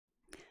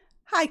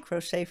Hi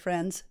crochet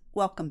friends,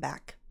 welcome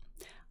back.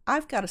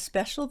 I've got a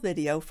special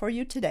video for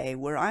you today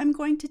where I'm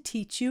going to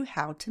teach you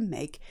how to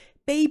make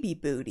baby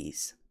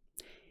booties.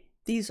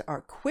 These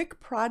are quick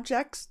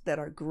projects that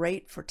are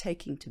great for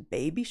taking to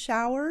baby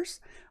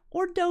showers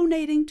or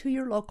donating to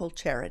your local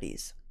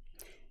charities.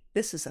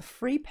 This is a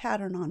free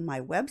pattern on my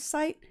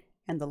website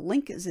and the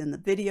link is in the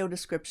video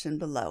description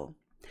below.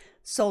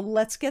 So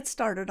let's get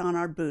started on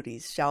our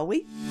booties, shall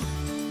we?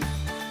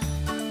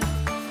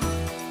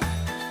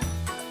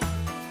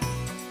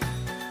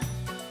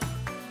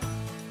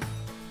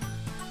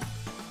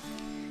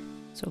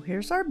 So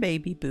here's our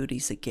baby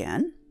booties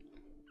again.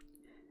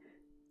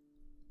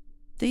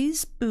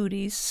 These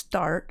booties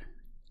start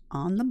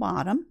on the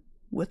bottom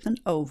with an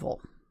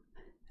oval.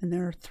 And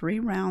there are 3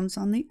 rounds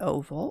on the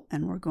oval,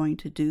 and we're going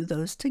to do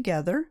those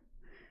together.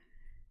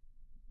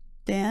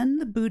 Then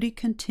the booty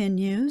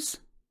continues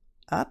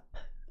up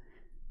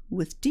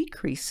with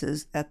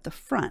decreases at the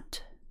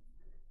front,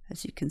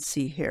 as you can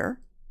see here.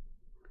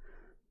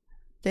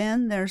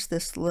 Then there's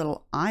this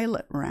little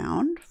eyelet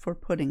round for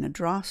putting a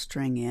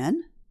drawstring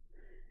in,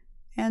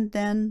 and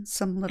then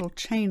some little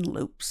chain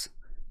loops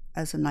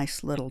as a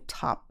nice little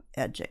top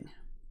edging.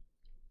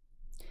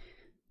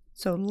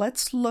 So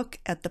let's look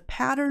at the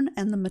pattern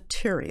and the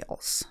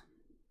materials.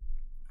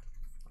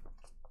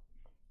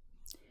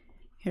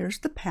 Here's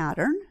the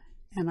pattern,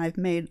 and I've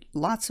made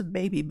lots of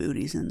baby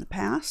booties in the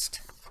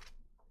past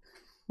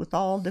with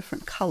all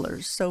different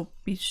colors, so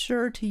be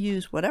sure to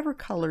use whatever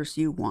colors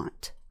you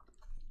want.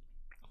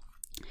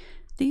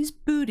 These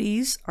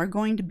booties are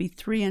going to be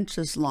 3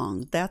 inches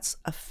long. That's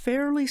a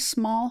fairly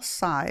small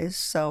size,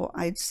 so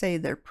I'd say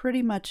they're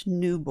pretty much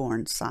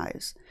newborn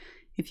size.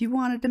 If you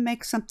wanted to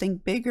make something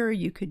bigger,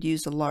 you could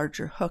use a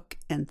larger hook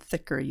and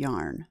thicker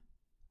yarn.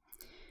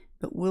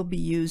 But we'll be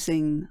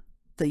using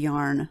the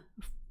yarn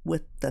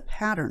with the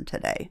pattern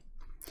today.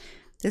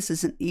 This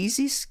is an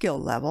easy skill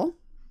level,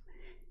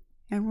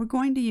 and we're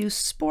going to use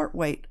sport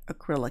weight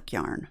acrylic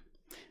yarn.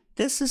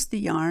 This is the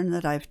yarn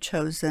that I've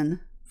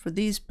chosen for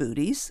these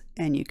booties,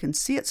 and you can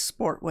see it's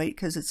sport weight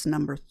because it's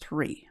number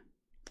 3.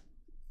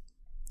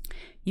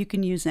 You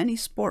can use any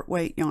sport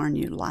weight yarn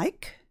you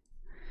like,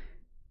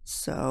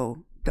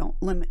 so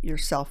don't limit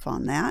yourself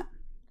on that.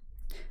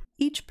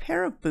 Each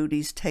pair of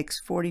booties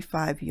takes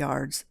 45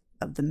 yards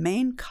of the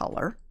main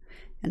color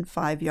and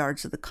 5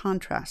 yards of the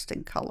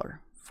contrasting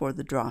color for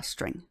the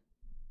drawstring.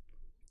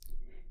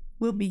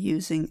 We'll be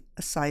using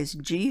a size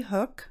G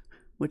hook,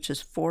 which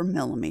is 4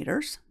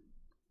 millimeters,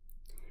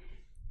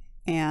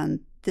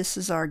 and this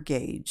is our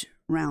gauge.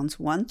 Rounds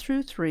 1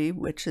 through 3,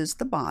 which is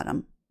the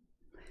bottom,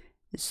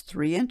 is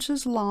 3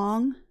 inches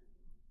long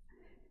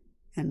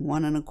and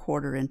 1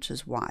 1/4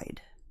 inches wide.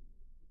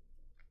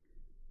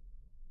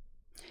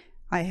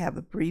 I have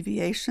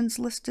abbreviations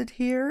listed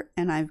here,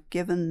 and I've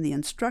given the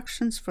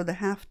instructions for the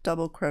half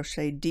double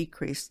crochet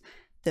decrease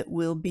that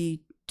we'll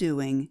be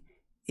doing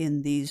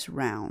in these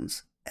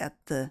rounds at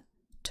the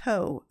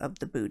toe of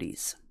the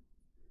booties.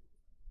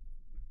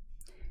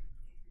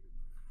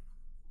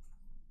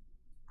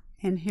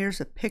 And here's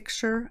a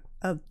picture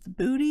of the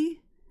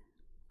booty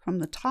from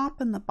the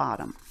top and the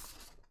bottom.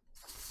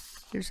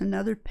 Here's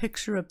another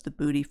picture of the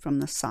booty from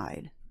the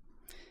side.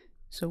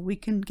 So we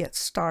can get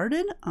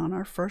started on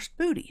our first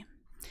booty.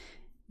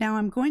 Now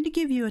I'm going to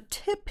give you a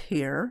tip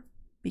here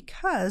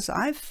because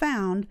I've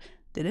found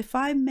that if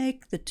I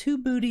make the 2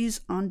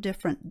 booties on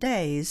different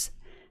days,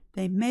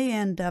 they may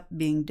end up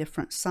being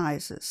different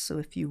sizes. So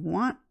if you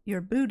want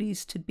your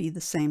booties to be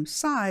the same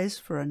size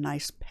for a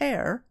nice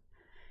pair,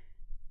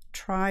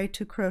 try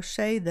to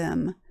crochet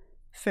them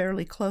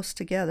fairly close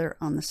together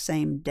on the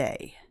same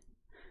day.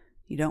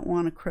 You don't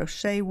want to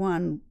crochet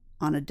one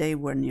on a day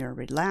when you're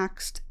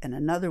relaxed and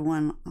another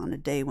one on a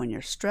day when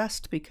you're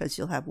stressed, because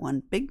you'll have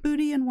one big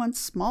booty and one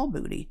small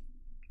booty.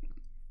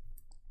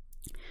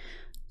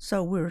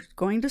 So we're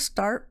going to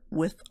start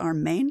with our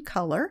main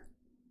color.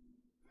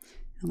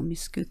 And let me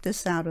scoot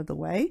this out of the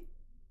way.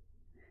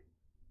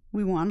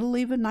 We want to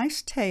leave a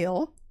nice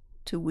tail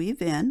to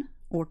weave in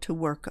or to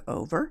work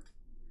over.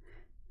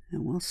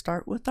 And we'll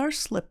start with our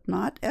slip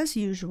knot as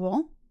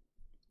usual.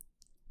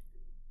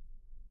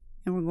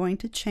 And we're going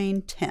to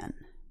chain 10.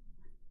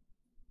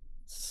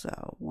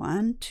 So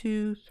 1,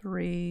 2,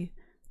 3,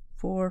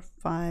 4,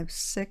 5,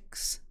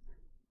 6,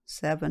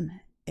 7,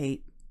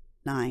 8,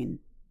 9,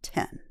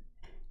 10.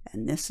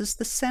 And this is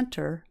the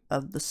center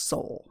of the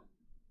sole.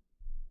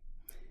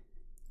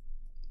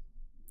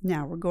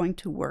 Now we're going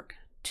to work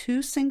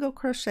 2 single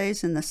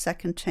crochets in the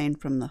second chain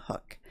from the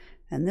hook.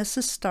 And this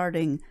is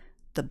starting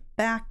the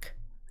back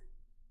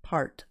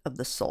part of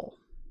the sole.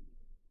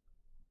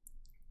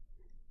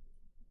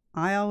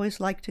 I always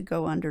like to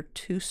go under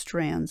 2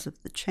 strands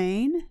of the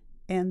chain,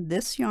 and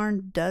this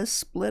yarn does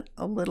split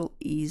a little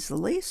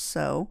easily,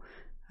 so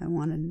I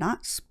want to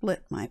not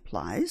split my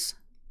plies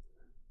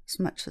as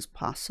much as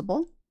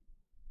possible.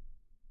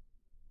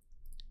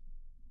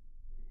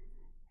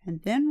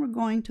 And then we're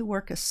going to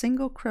work a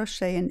single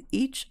crochet in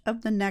each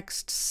of the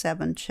next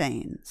 7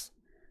 chains.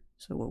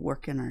 So we'll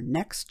work in our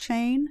next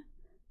chain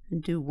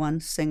and do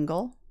 1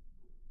 single,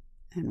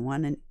 and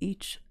one in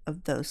each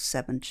of those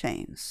 7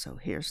 chains. So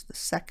here's the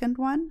second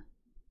one,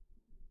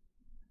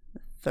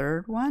 the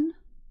third one,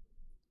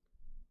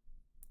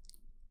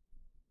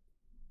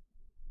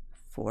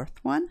 fourth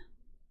one,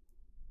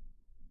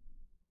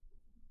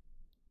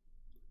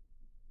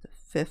 the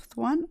fifth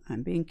one.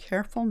 I'm being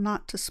careful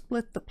not to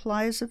split the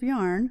plies of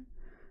yarn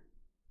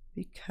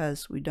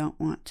because we don't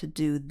want to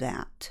do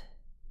that.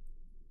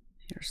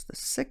 Here's the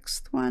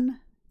 6th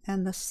one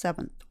and the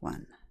 7th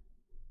one.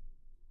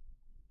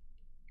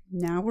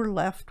 Now we're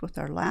left with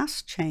our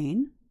last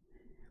chain,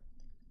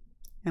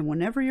 and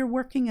whenever you're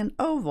working an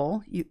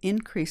oval, you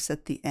increase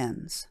at the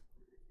ends.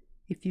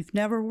 If you've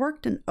never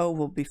worked an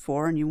oval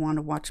before and you want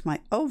to watch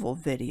my oval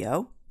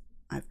video,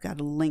 I've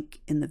got a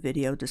link in the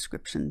video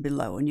description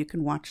below, and you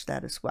can watch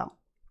that as well.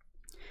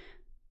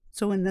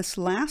 So in this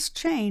last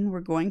chain, we're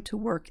going to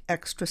work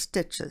extra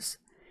stitches.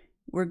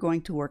 We're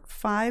going to work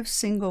 5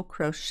 single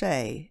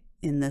crochet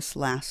in this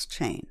last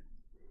chain,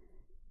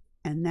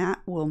 and that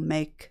will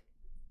make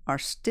our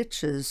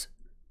stitches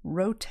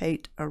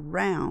rotate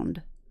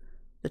around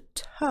the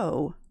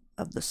toe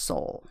of the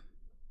sole.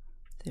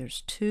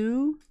 There's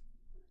 2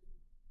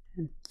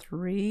 and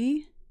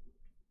 3,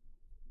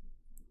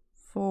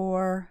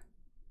 4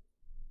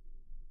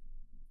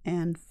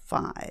 and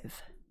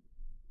 5.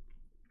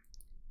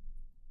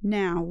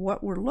 Now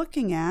what we're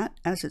looking at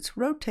as it's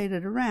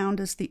rotated around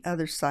is the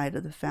other side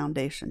of the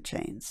foundation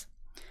chains.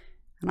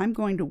 And I'm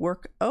going to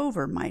work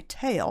over my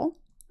tail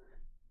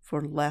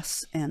for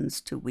less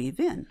ends to weave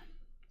in.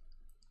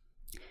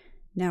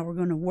 Now we're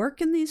going to work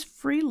in these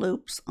free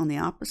loops on the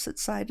opposite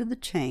side of the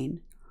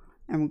chain,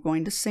 and we're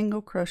going to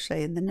single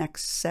crochet in the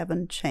next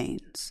 7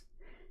 chains.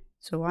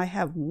 So I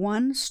have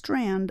 1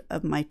 strand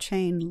of my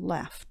chain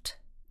left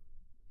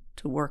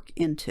to work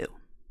into.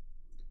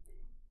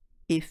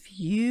 If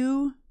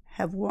you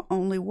have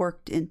only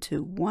worked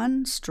into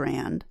 1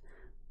 strand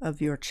of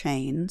your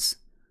chains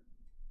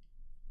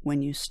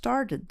when you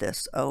started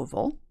this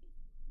oval,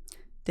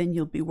 then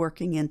you'll be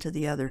working into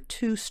the other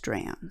 2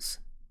 strands.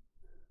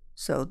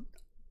 So,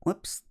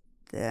 whoops,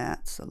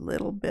 that's a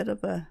little bit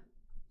of a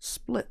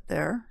split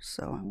there,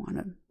 so I want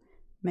to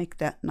make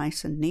that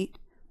nice and neat.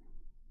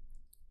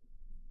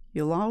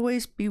 You'll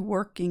always be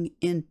working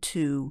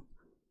into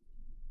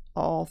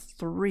all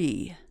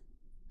 3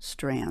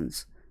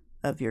 strands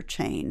of your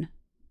chain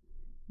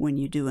when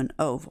you do an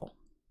oval.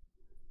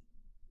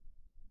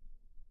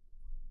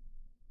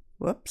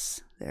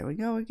 Whoops, there we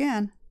go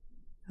again.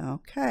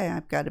 Okay,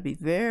 I've got to be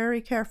very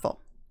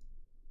careful.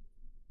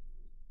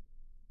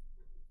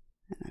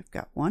 And I've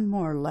got 1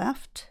 more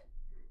left,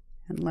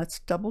 and let's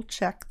double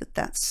check that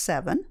that's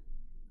 7.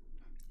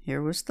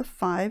 Here was the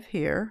 5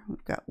 here.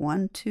 We've got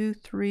 1, 2,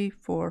 3,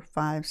 4,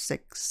 5,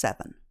 6,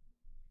 7.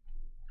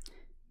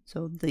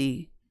 So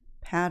the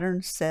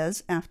pattern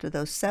says after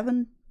those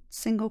 7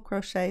 single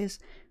crochets,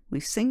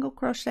 we single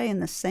crochet in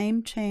the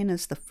same chain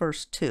as the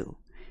first 2.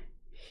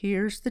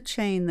 Here's the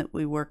chain that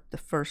we worked the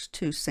first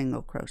 2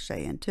 single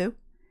crochet into,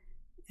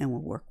 and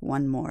we'll work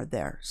 1 more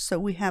there. So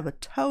we have a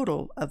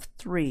total of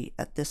 3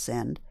 at this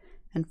end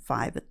and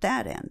 5 at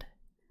that end.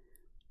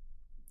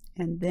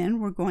 And then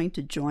we're going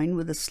to join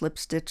with a slip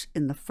stitch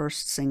in the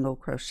first single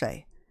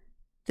crochet.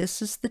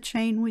 This is the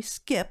chain we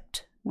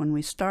skipped when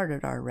we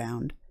started our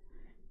round,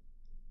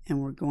 and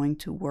we're going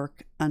to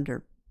work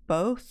under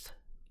both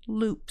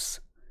loops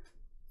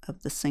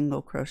of the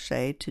single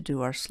crochet to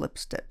do our slip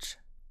stitch.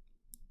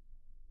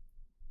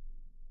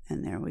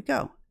 And there we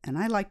go. And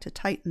I like to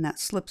tighten that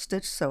slip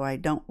stitch so I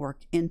don't work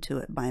into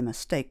it by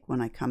mistake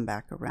when I come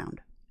back around.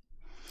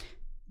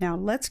 Now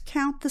let's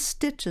count the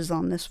stitches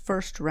on this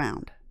first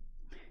round.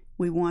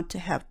 We want to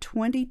have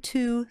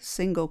 22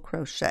 single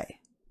crochet.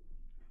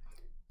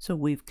 So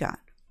we've got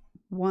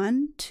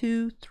 1,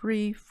 2,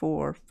 3,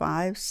 4,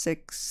 5,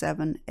 6,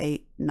 7,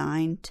 8,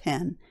 9,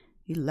 10,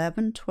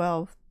 11,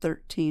 12,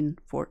 13,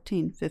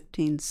 14,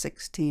 15,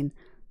 16,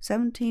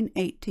 17,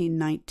 18,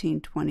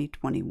 19, 20,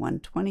 21,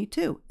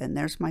 22, and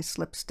there's my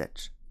slip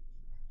stitch.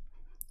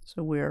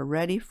 So we are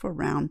ready for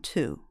round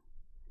 2.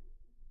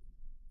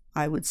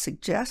 I would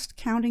suggest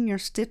counting your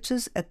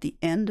stitches at the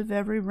end of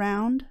every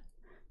round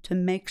to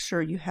make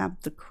sure you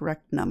have the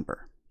correct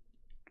number.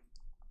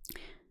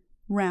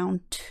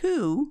 Round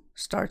 2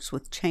 starts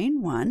with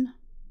chain 1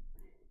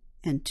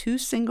 and 2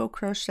 single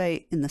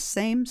crochet in the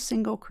same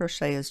single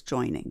crochet as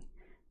joining.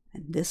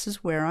 And this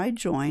is where I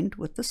joined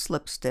with the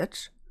slip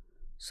stitch.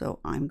 So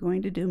I'm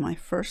going to do my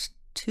first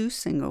 2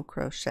 single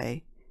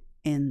crochet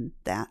in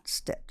that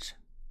stitch.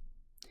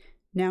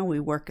 Now we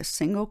work a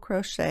single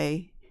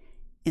crochet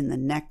in the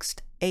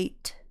next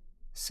 8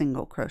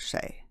 single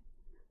crochet.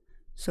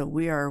 So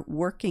we are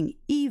working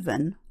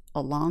even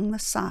along the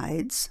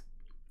sides,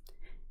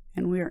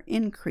 and we are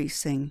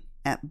increasing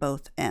at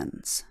both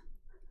ends.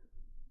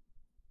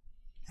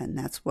 And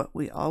that's what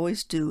we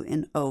always do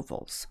in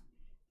ovals.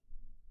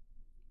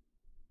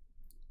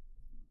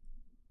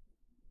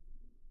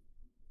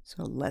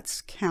 So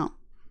let's count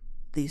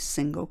these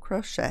single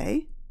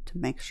crochet to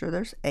make sure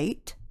there's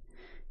 8.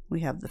 We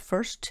have the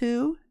first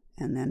 2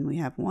 and then we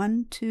have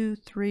 1, 2,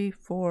 3,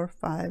 4,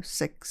 5,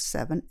 6,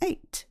 7,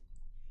 8.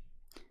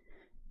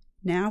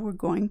 Now we're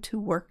going to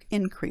work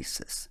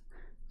increases.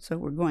 So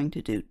we're going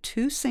to do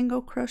 2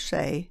 single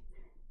crochet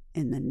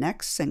in the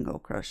next single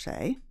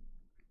crochet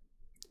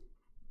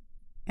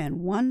and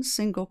 1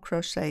 single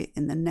crochet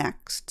in the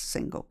next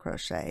single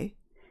crochet,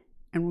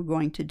 and we're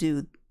going to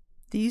do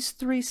these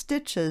 3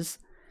 stitches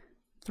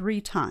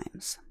 3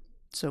 times.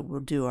 So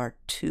we'll do our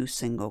 2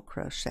 single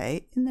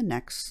crochet in the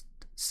next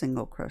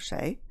single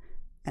crochet,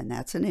 and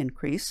that's an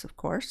increase, of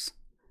course,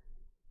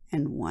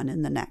 and 1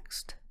 in the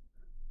next.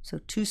 So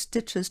 2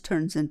 stitches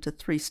turns into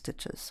 3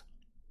 stitches.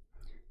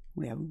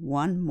 We have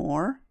 1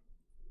 more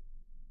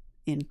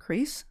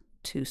increase,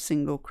 2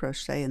 single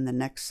crochet in the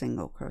next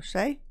single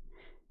crochet,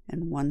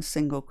 and 1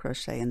 single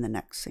crochet in the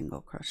next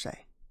single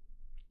crochet.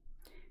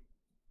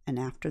 And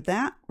after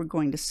that, we're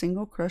going to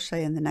single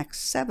crochet in the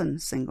next 7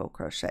 single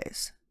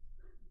crochets.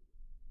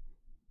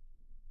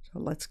 So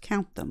let's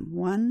count them.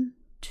 1,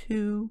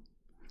 2,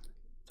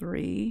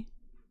 3,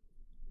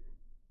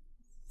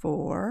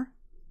 4,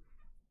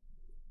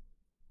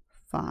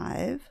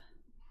 5,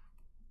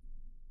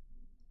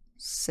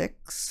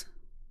 6,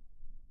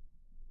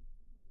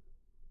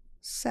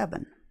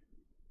 7.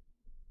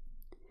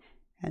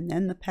 And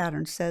then the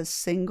pattern says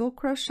single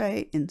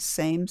crochet in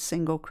same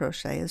single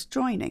crochet as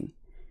joining.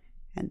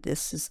 And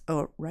this is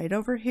right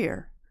over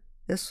here.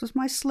 This was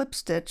my slip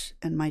stitch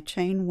and my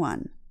chain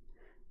 1.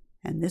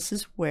 And this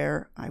is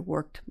where I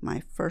worked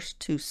my first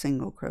 2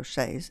 single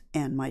crochets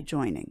and my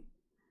joining.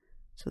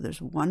 So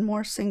there's 1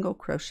 more single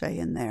crochet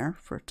in there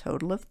for a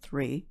total of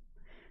 3.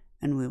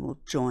 And we will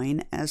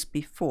join as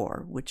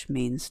before, which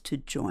means to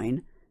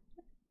join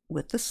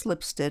with the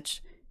slip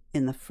stitch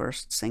in the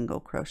first single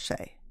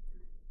crochet.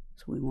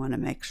 So we want to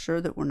make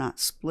sure that we're not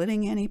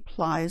splitting any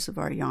plies of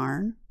our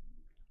yarn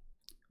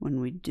when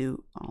we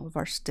do all of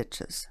our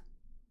stitches.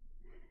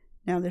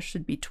 Now there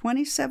should be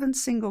 27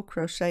 single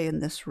crochet in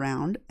this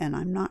round, and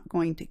I'm not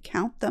going to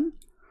count them.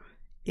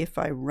 If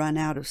I run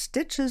out of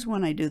stitches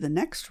when I do the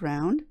next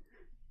round,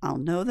 I'll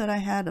know that I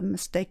had a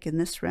mistake in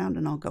this round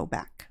and I'll go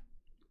back.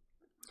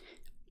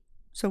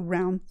 So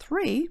round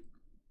 3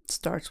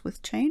 starts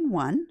with chain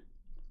 1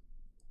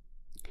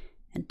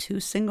 and 2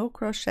 single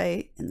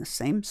crochet in the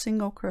same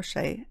single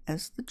crochet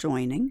as the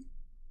joining.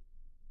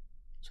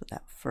 So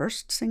that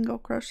first single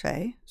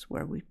crochet is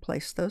where we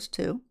place those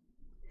 2.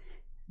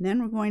 And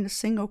then we're going to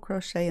single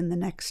crochet in the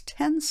next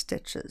 10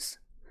 stitches.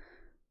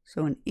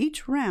 So in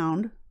each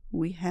round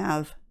we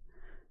have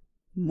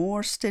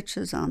more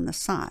stitches on the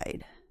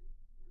side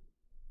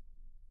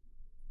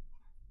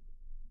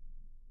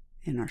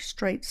in our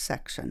straight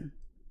section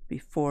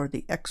before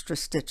the extra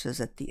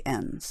stitches at the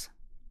ends.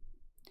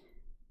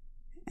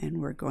 And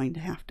we're going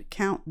to have to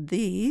count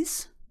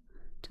these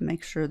to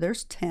make sure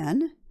there's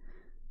 10.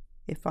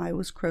 If I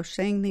was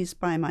crocheting these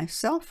by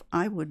myself,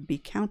 I would be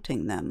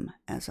counting them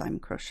as I'm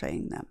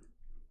crocheting them.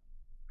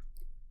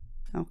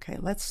 Okay,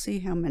 let's see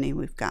how many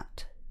we've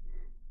got.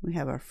 We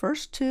have our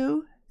first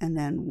 2, and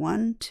then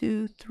 1,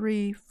 2,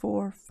 3,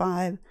 4,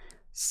 5,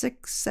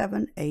 6,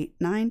 7, 8,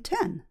 9,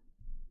 10.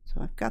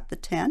 So I've got the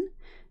 10,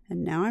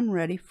 and now I'm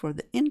ready for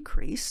the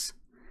increase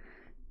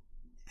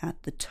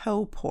at the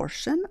toe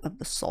portion of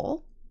the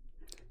sole.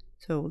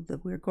 So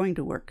we're going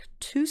to work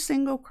 2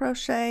 single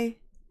crochet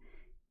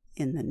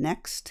in the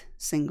next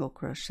single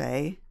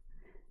crochet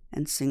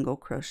and single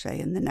crochet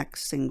in the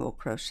next single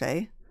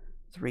crochet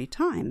 3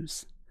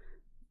 times.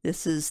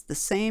 This is the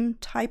same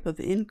type of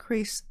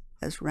increase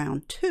as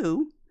round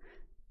 2,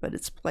 but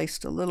it's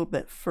placed a little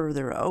bit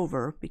further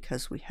over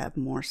because we have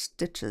more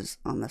stitches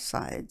on the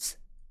sides.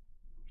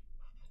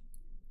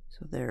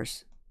 So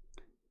there's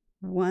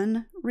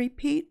 1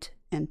 repeat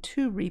and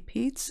 2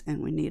 repeats,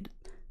 and we need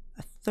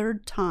a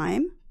 3rd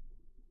time.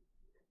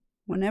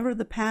 Whenever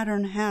the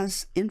pattern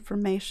has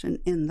information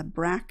in the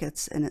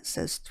brackets and it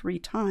says 3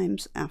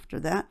 times after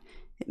that,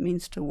 it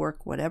means to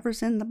work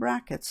whatever's in the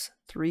brackets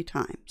 3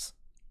 times.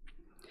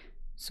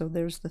 So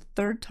there's the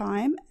 3rd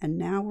time, and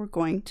now we're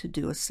going to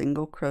do a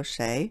single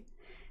crochet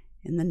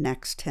in the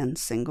next 10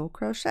 single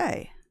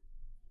crochet.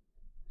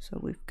 So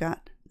we've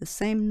got the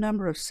same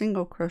number of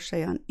single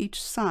crochet on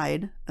each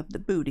side of the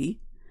bootie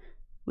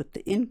with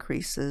the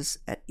increases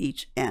at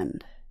each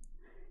end.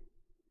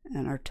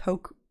 And our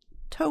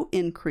toe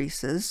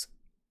increases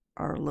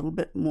are a little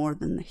bit more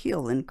than the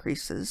heel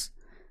increases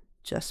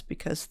just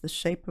because of the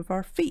shape of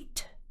our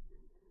feet.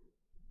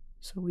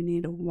 So we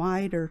need a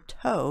wider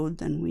toe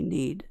than we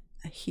need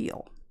a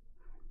heel.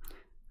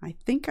 I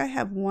think I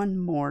have 1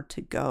 more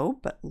to go,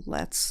 but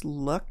let's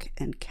look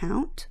and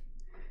count.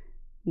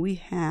 We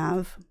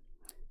have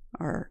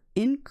our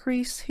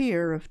increase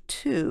here of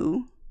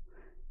 2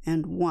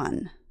 and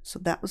 1. So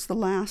that was the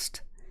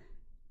last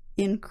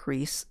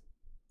increase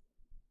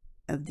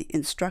of the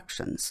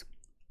instructions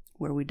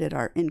where we did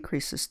our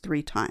increases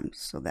 3 times.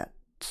 So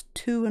that's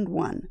 2 and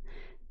 1.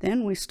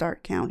 Then we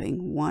start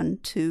counting 1,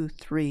 2,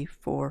 3,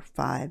 4,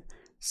 5,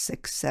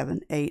 6,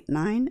 7, 8,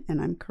 9,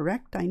 and I'm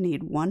correct, I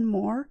need 1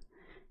 more,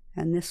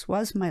 and this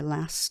was my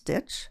last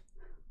stitch.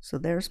 So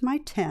there's my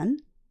 10,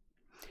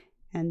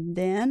 And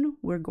then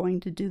we're going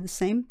to do the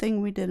same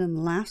thing we did in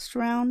the last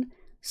round,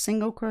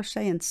 single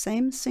crochet and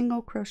same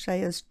single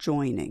crochet as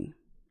joining.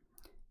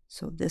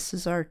 So this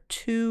is our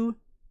 2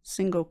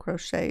 single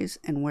crochets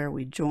and where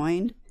we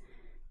joined,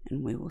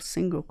 and we will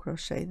single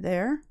crochet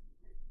there.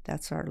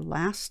 That's our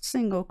last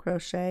single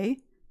crochet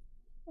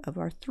of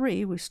our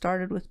 3. We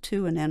started with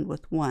 2 and end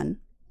with 1.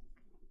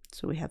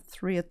 So we have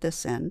 3 at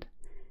this end.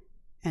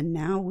 And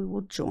now we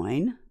will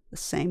join the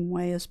same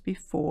way as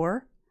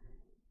before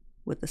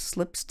with a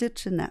slip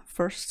stitch in that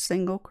first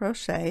single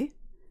crochet,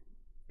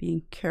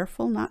 being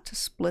careful not to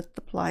split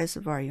the plies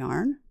of our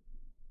yarn.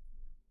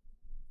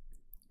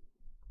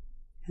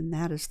 And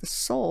that is the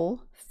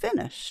sole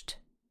finished.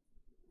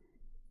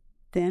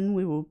 Then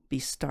we will be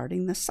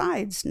starting the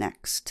sides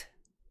next.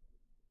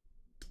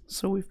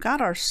 So we've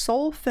got our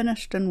sole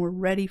finished and we're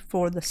ready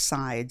for the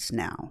sides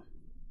now.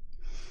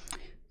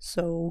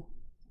 So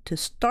to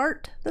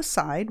start the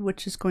side,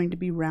 which is going to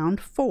be round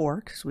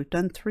 4, because we've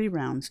done 3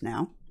 rounds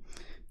now,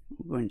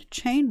 we're going to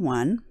chain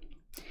 1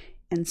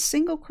 and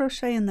single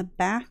crochet in the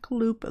back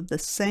loop of the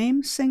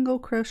same single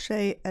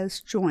crochet as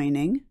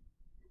joining.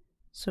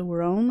 So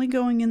we're only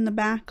going in the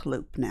back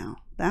loop now.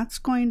 That's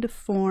going to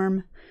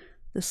form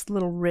this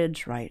little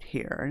ridge right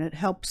here, and it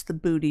helps the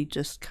bootie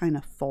just kind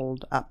of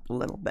fold up a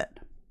little bit.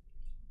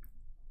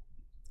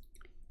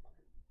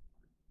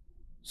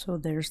 So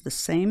there's the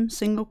same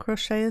single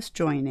crochet as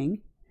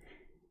joining,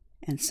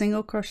 and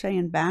single crochet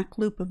in back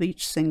loop of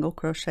each single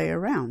crochet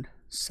around.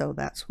 So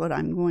that's what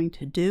I'm going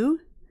to do,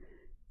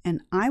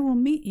 and I will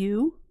meet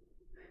you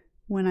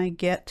when I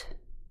get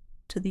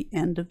to the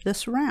end of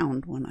this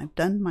round, when I've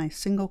done my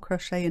single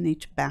crochet in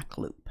each back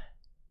loop.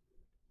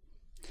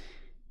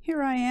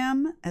 Here I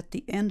am at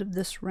the end of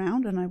this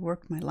round, and I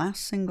worked my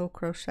last single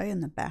crochet in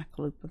the back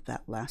loop of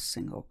that last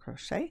single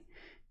crochet,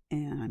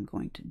 and I'm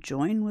going to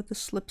join with a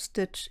slip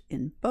stitch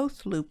in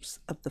both loops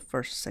of the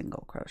first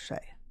single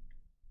crochet.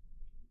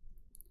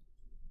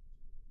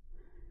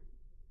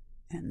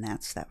 And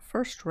that's that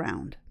first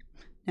round.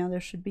 Now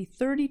there should be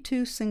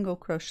 32 single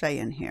crochet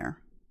in here,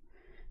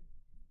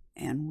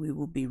 and we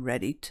will be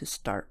ready to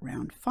start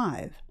round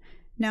 5.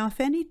 Now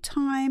if any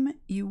time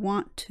you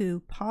want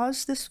to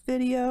pause this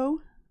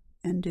video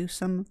and do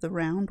some of the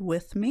round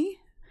with me,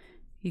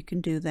 you can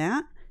do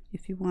that.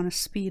 If you want to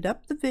speed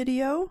up the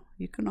video,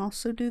 you can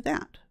also do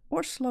that,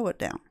 or slow it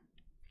down.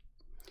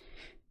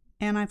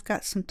 And I've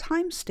got some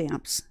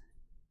timestamps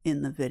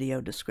in the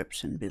video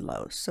description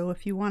below, so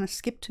if you want to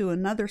skip to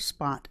another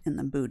spot in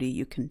the bootie,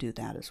 you can do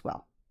that as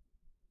well.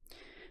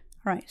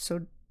 All right,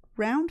 so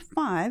round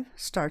 5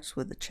 starts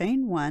with a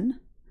chain 1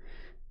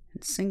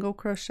 and single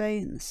crochet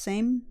in the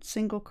same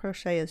single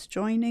crochet as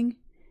joining.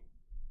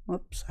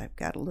 Whoops, I've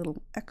got a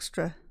little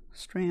extra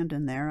strand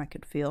in there I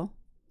could feel.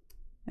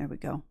 There we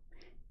go.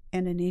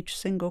 And in each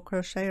single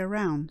crochet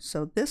around.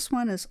 So this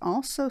one is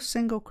also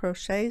single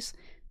crochets,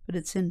 but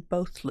it's in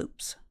both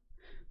loops.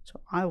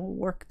 So I will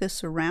work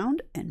this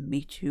around and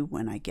meet you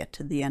when I get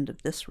to the end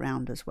of this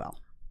round as well.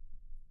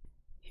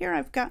 Here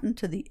I've gotten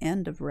to the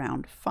end of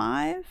round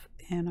 5,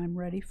 and I'm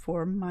ready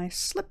for my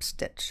slip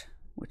stitch,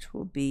 which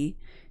will be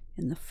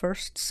in the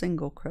first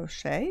single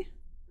crochet,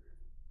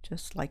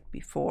 just like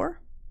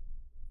before.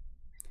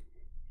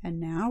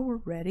 And now we're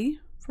ready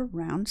for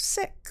round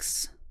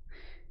 6.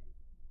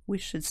 We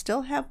should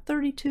still have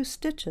 32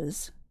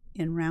 stitches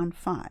in round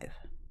 5,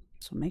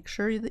 so make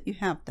sure that you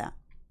have that.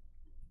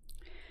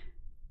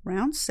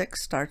 Round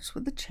 6 starts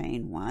with a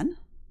chain 1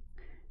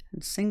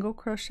 and single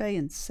crochet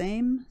in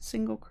same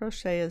single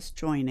crochet as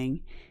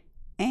joining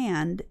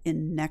and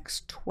in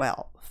next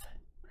 12.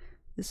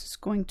 This is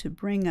going to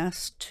bring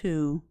us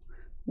to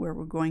where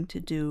we're going to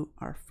do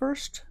our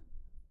first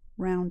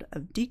round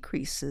of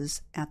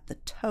decreases at the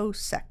toe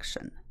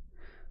section.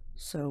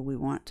 So we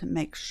want to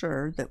make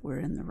sure that we're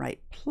in the right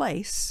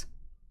place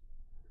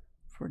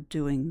for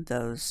doing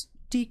those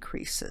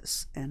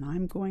decreases, and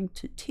I'm going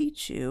to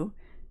teach you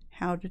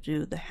how to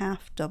do the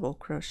half double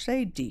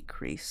crochet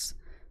decrease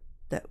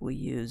that we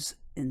use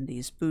in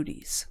these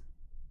booties.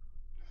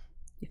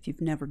 If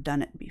you've never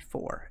done it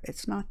before,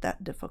 it's not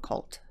that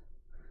difficult.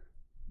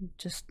 You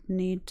just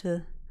need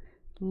to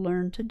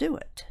learn to do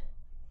it.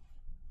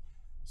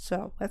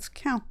 So let's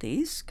count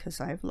these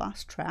because I've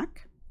lost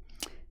track.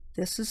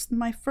 This is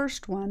my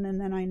first one, and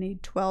then I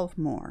need 12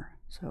 more.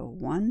 So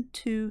 1,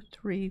 2,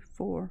 3,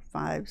 4,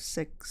 5,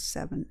 6,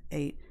 7,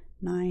 8,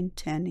 9,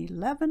 10,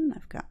 11.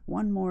 I've got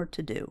one more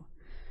to do.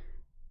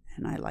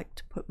 And I like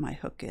to put my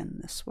hook in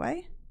this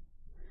way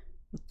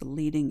with the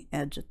leading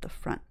edge at the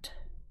front.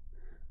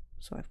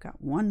 So I've got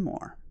one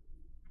more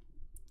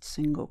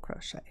single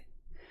crochet.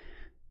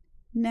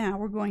 Now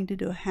we're going to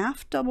do a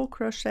half double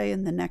crochet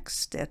in the next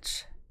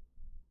stitch,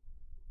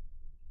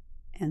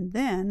 and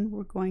then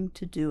we're going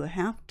to do a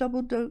half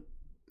double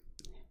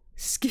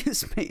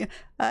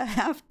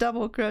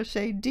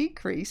crochet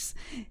decrease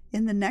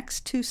in the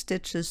next 2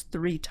 stitches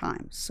 3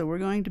 times. So we're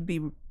going to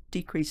be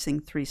decreasing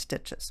 3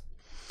 stitches.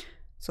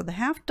 So the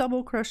half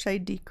double crochet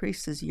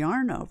decrease is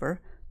yarn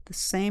over the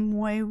same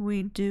way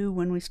we do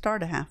when we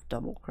start a half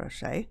double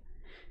crochet.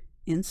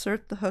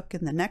 insert the hook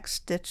in the next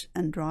stitch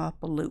and draw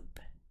up a loop.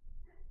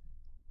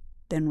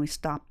 Then we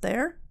stop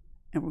there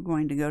and we're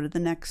going to go to the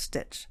next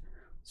stitch.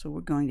 So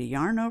we're going to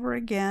yarn over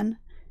again,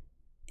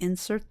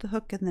 insert the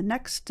hook in the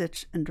next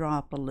stitch and draw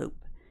up a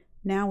loop.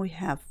 Now we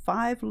have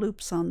 5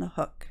 loops on the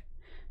hook,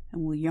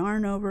 and we'll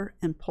yarn over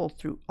and pull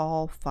through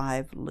all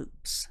 5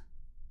 loops.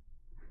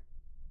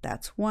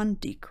 That's one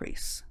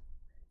decrease.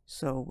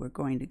 So we're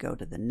going to go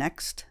to the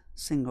next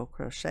single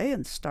crochet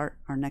and start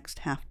our next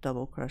half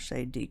double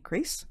crochet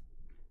decrease,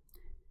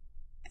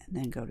 and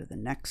then go to the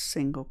next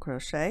single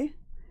crochet,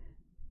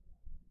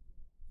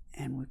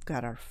 and we've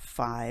got our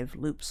 5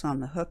 loops on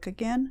the hook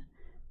again,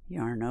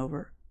 yarn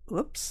over,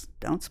 whoops,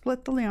 don't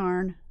split the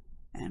yarn,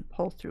 and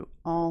pull through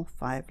all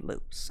 5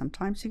 loops.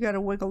 Sometimes you got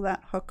to wiggle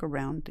that hook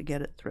around to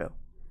get it through.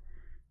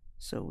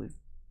 So we've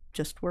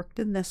just worked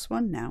in this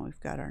one. Now we've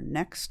got our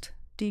next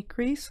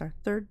decrease, our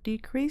 3rd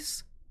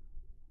decrease,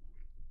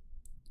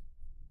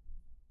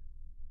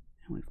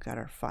 and we've got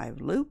our 5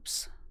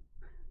 loops,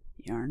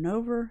 yarn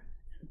over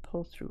and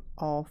pull through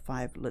all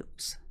 5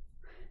 loops.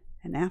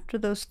 And after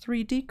those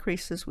 3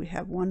 decreases, we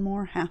have one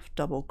more half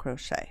double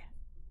crochet.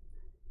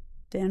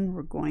 Then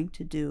we're going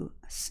to do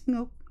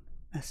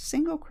a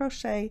single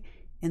crochet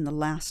in the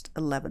last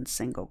 11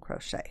 single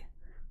crochet.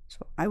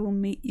 So I will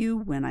meet you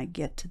when I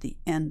get to the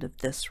end of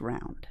this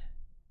round.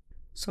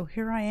 So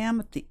here I am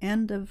at the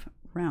end of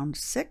round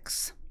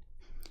 6,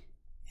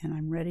 and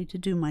I'm ready to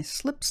do my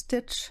slip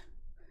stitch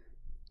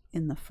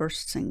in the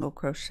first single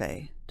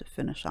crochet to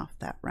finish off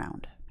that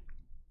round.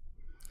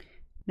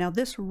 Now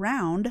this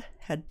round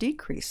had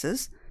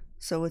decreases,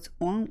 so it's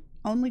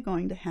only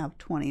going to have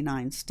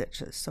 29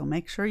 stitches. So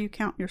make sure you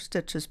count your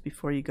stitches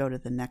before you go to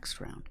the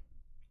next round.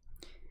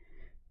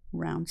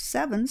 Round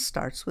 7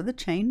 starts with a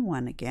chain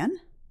 1 again,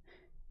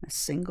 a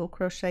single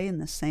crochet in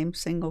the same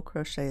single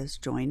crochet as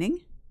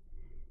joining,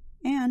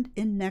 and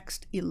in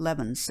next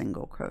 11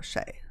 single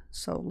crochet.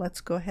 So let's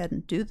go ahead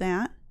and do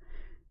that.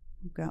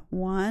 We've got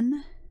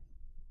 1,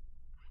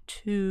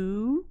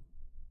 2,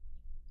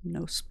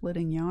 no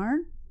splitting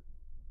yarn,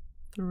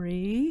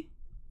 3,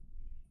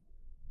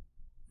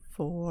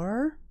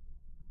 4,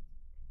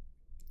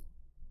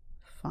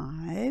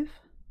 5,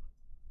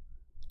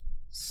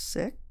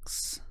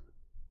 6,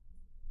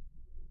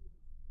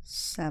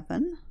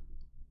 7,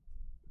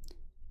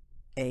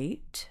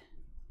 8,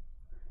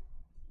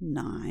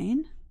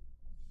 9,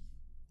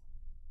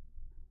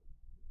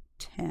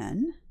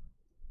 10,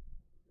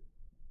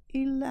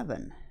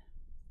 11.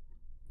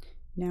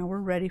 Now we're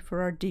ready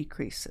for our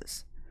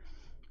decreases.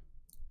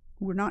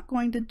 We're not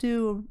going to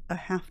do a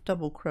half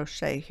double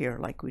crochet here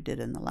like we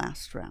did in the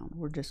last round.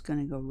 We're just going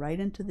to go right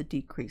into the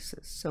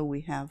decreases. So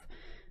we have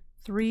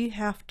 3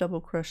 half double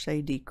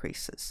crochet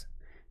decreases.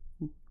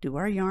 Do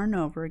our yarn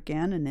over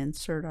again and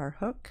insert our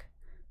hook,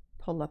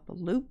 pull up a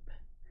loop,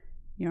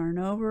 yarn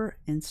over,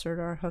 insert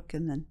our hook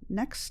in the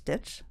next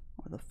stitch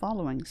or the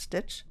following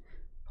stitch,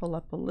 pull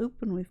up a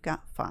loop, and we've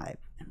got 5,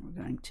 and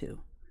we're going to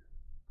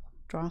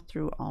draw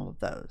through all of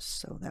those.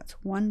 So that's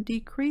 1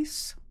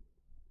 decrease.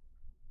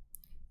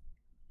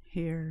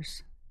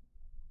 Here's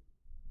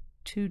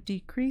 2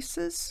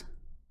 decreases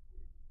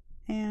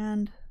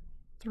and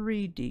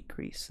 3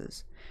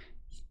 decreases.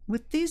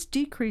 With these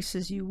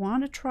decreases, you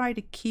want to try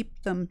to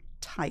keep them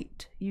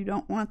tight. You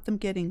don't want them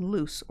getting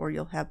loose, or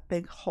you'll have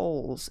big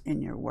holes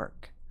in your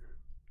work.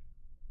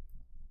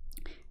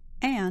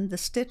 And the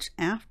stitch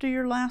after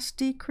your last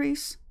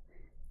decrease,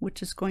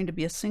 which is going to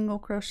be a single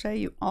crochet,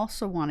 you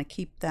also want to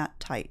keep that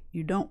tight.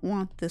 You don't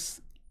want this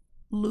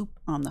loop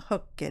on the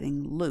hook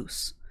getting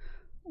loose,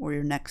 or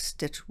your next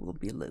stitch will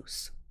be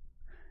loose.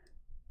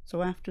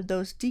 So after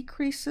those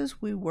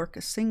decreases, we work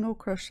a single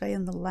crochet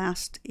in the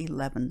last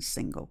 11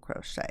 single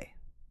crochet.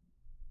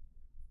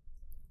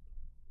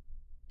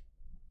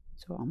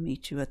 So I'll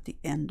meet you at the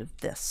end of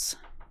this.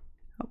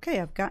 Okay,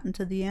 I've gotten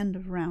to the end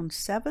of round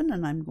 7,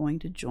 and I'm going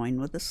to join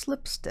with a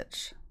slip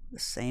stitch, the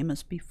same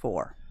as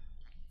before.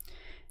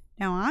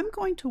 Now I'm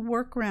going to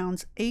work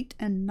rounds 8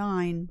 and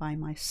 9 by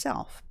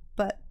myself,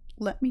 but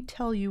let me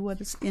tell you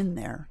what is in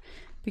there,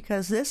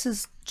 because this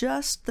is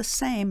just the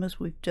same as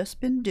we've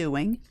just been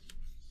doing,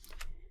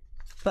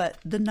 but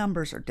the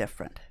numbers are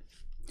different.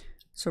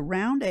 So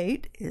round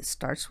 8, it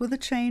starts with a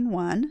chain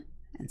 1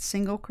 and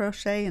single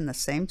crochet in the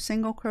same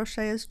single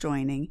crochet as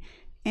joining,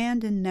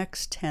 and in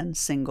next 10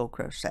 single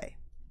crochet.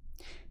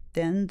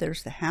 Then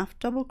there's the half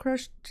double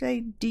crochet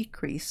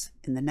decrease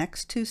in the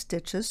next 2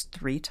 stitches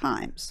 3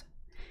 times.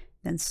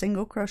 Then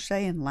single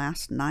crochet in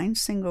last 9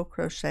 single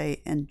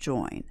crochet and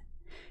join.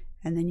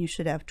 And then you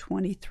should have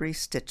 23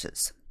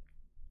 stitches.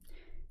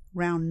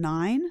 Round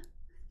 9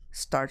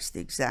 starts the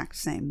exact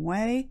same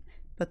way,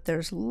 but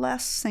there's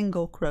less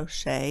single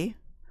crochet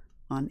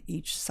on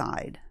each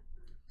side.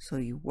 So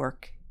you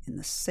work in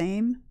the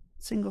same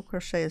single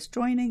crochet as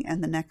joining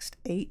and the next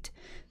 8,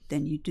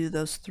 then you do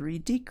those 3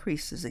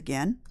 decreases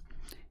again,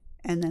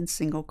 and then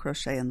single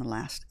crochet in the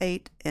last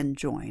 8 and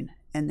join,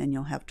 and then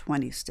you'll have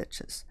 20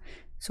 stitches.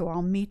 So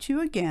I'll meet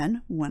you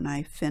again when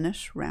I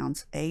finish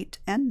rounds 8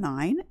 and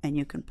 9, and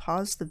you can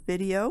pause the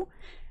video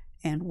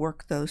and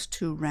work those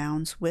 2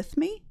 rounds with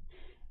me,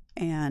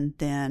 and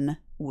then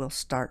we'll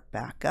start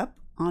back up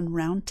on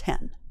round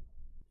 10.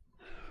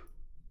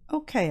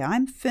 Okay,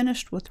 I'm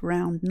finished with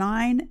round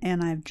 9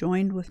 and I've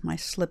joined with my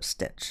slip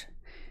stitch.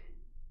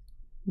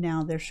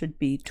 Now there should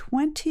be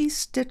 20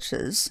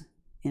 stitches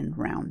in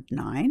round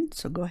 9,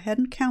 so go ahead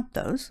and count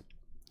those.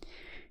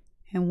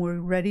 And we're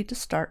ready to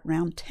start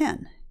round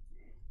 10.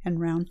 And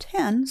round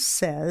 10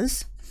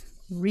 says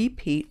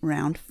repeat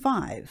round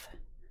 5.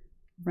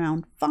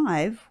 Round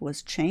 5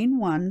 was chain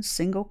 1,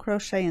 single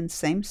crochet in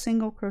same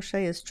single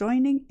crochet as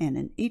joining and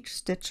in each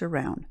stitch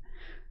around.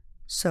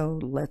 So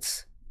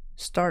let's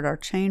start our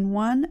chain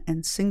 1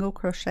 and single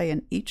crochet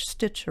in each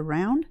stitch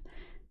around,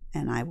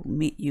 and I will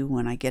meet you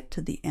when I get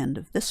to the end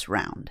of this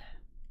round.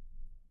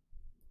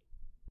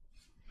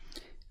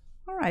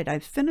 Alright,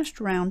 I've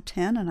finished round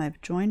 10 and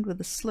I've joined with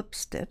a slip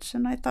stitch,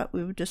 and I thought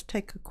we would just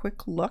take a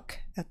quick look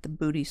at the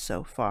booty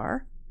so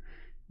far.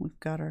 We've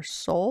got our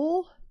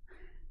sole,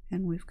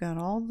 and we've got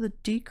all the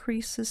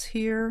decreases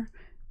here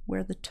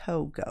where the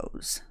toe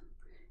goes.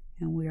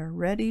 And we are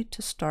ready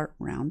to start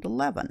round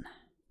 11.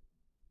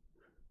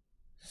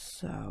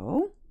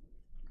 So,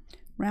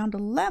 round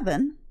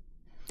 11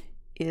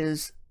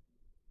 is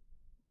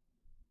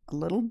a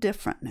little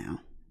different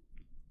now.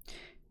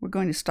 We're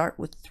going to start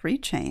with 3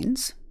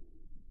 chains,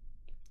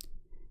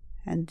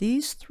 and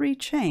these 3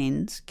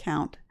 chains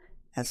count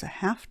as a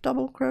half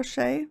double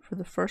crochet for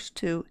the first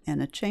 2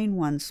 and a chain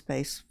 1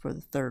 space for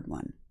the third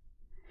one.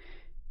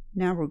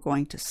 Now we're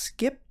going to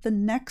skip the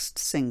next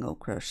single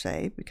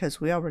crochet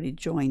because we already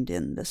joined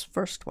in this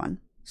first one,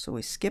 so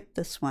we skip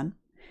this one,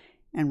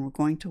 and we're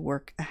going to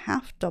work a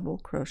half double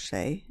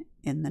crochet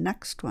in the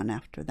next one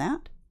after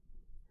that,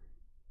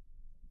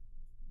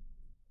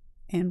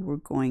 and we're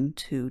going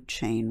to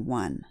chain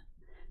 1,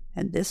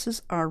 and this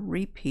is our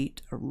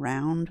repeat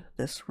around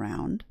this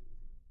round.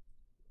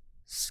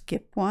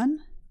 Skip 1,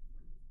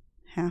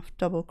 half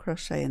double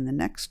crochet in the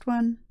next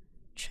one,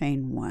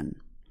 chain 1.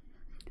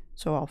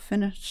 So I'll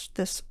finish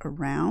this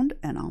around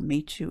and I'll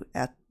meet you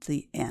at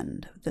the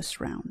end of this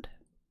round.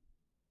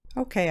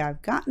 Okay,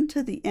 I've gotten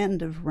to the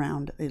end of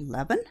round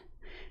 11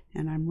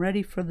 and I'm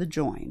ready for the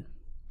join.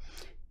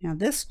 Now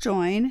this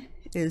join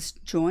is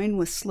join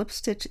with slip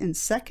stitch in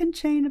second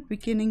chain of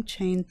beginning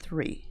chain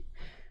 3.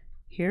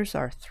 Here's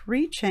our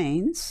 3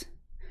 chains,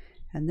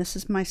 and this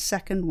is my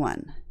second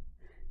one.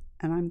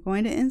 And I'm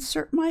going to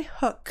insert my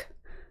hook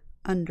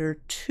under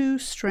 2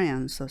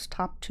 strands, those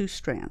top 2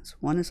 strands.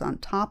 One is on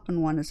top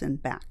and one is in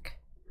back.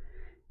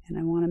 And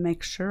I want to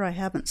make sure I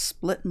haven't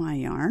split my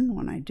yarn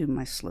when I do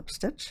my slip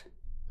stitch.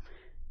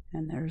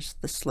 And there's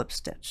the slip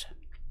stitch.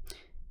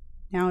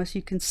 Now as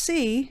you can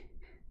see,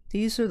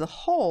 these are the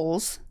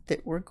holes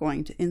that we're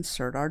going to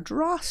insert our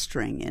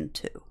drawstring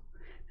into.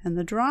 And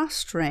the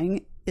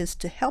drawstring is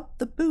to help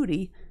the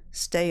booty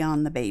stay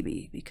on the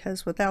baby,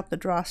 because without the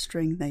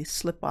drawstring they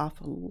slip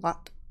off a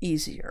lot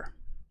easier.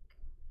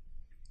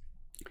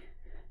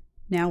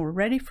 Now we're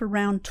ready for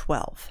round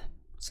 12.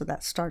 So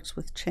that starts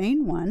with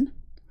chain 1,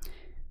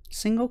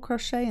 single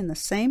crochet in the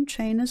same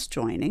chain as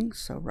joining,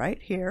 so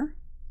right here,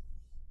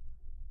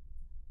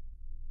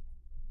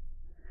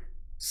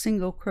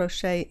 single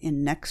crochet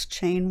in next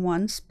chain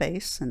 1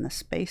 space, and the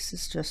space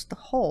is just the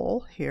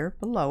hole here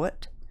below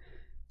it.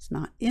 It's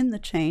not in the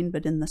chain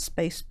but in the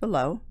space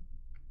below.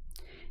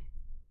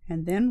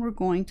 And then we're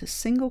going to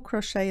single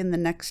crochet in the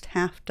next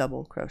half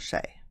double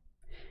crochet.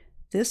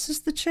 This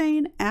is the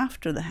chain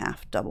after the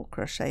half double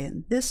crochet,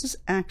 and this is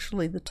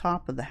actually the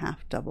top of the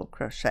half double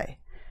crochet.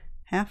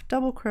 Half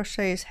double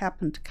crochets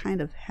happen to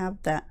kind of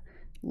have that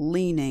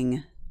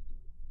leaning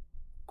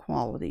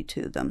quality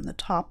to them. The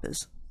top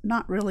is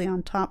not really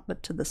on top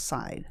but to the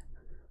side.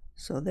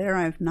 So there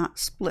I've not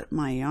split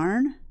my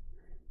yarn,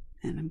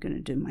 and I'm going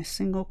to do my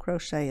single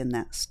crochet in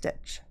that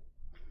stitch.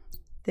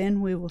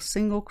 Then we will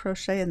single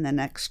crochet in the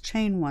next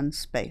chain 1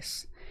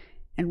 space,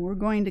 and we're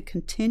going to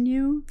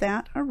continue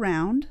that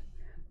around,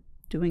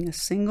 doing a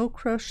single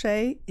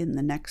crochet in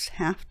the next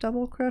half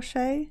double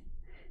crochet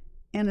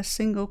and a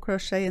single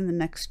crochet in the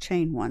next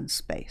chain 1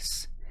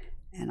 space.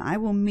 And I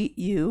will meet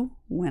you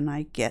when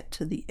I get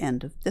to the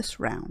end of this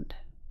round.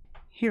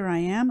 Here I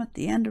am at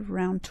the end of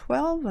round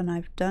 12, and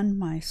I've done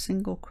my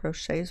single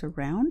crochets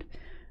around.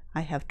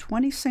 I have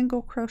 20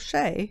 single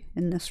crochet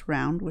in this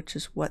round, which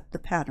is what the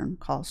pattern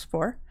calls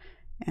for,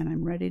 and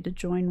I'm ready to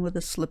join with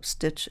a slip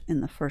stitch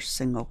in the first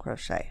single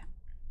crochet.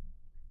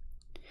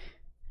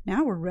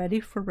 Now we're ready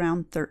for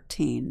round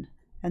 13,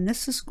 and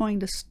this is going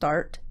to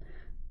start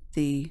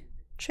the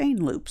chain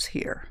loops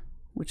here,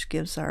 which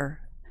gives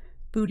our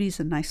booties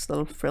a nice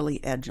little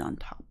frilly edge on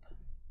top.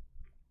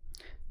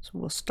 So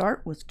we'll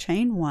start with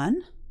chain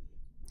 1,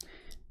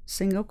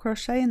 single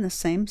crochet in the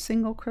same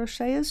single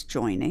crochet as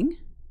joining.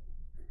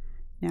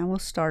 Now we'll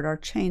start our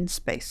chain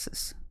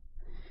spaces.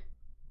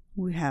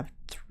 We have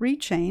 3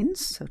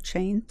 chains, so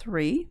chain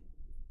 3,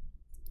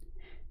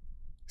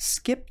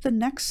 skip the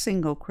next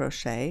single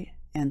crochet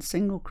and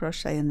single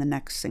crochet in the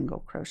next single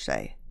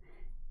crochet.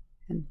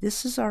 And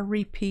this is our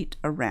repeat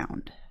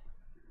around.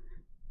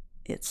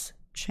 It's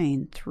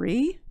chain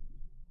 3,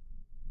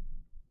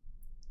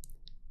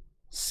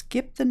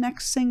 skip the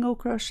next single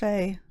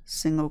crochet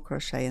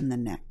in the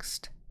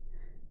next.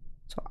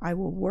 So I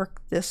will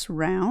work this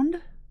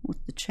round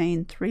with the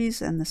chain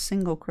 3s and the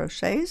single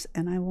crochets,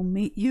 and I will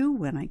meet you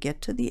when I get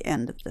to the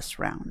end of this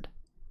round.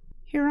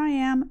 Here I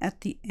am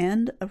at the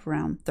end of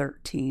round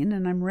 13,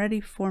 and I'm ready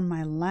for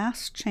my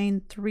last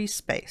chain 3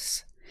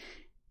 space.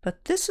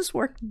 But this is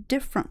worked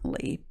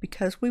differently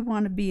because we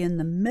want to be in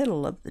the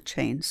middle of the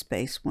chain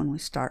space when we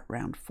start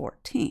round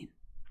 14.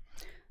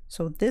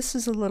 So this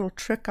is a little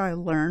trick I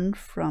learned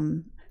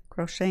from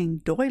crocheting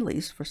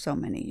doilies for so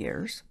many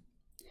years.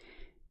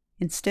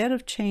 Instead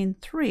of chain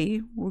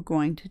 3, we're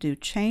going to do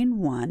chain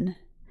 1,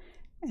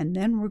 and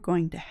then we're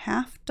going to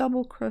half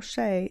double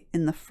crochet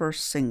in the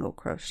first single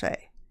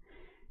crochet.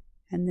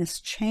 And this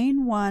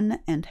chain 1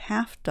 and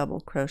half double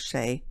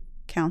crochet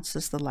counts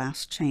as the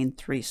last chain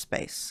 3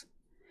 space,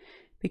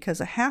 because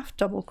a half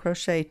double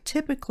crochet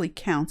typically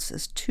counts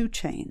as 2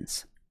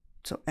 chains.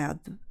 So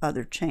add the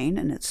other chain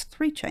and it's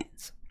 3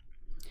 chains.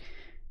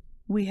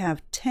 We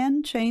have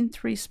 10 chain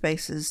 3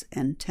 spaces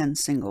and 10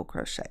 single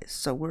crochets,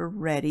 so we're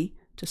ready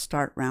to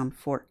start round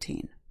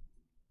 14.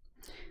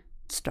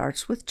 It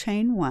starts with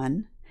chain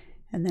 1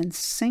 and then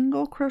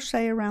single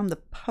crochet around the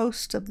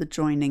post of the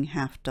joining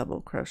half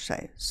double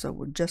crochet. So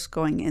we're just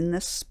going in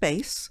this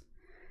space,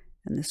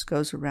 and this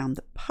goes around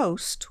the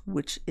post,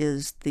 which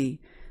is the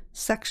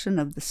section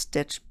of the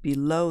stitch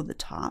below the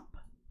top,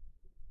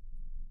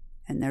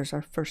 and there's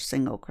our first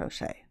single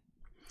crochet.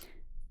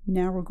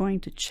 Now we're going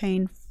to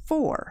chain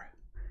 4.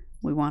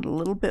 We want a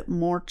little bit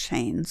more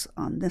chains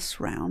on this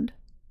round,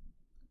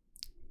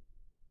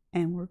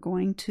 and we're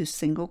going to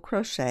single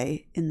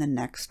crochet in the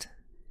next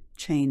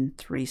chain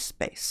 3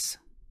 space.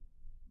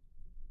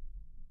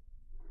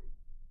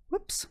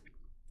 Whoops,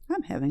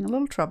 I'm having a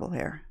little trouble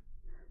here.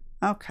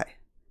 Okay,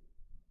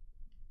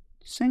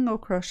 single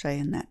crochet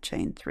in that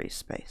chain 3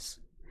 space.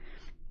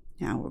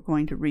 Now we're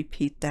going to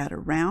repeat that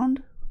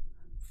around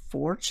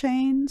 4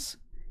 chains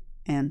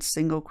and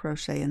single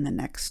crochet in the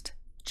next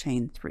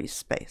chain 3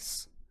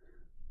 space.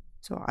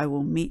 So I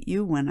will meet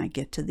you when I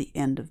get to the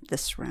end of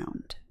this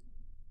round.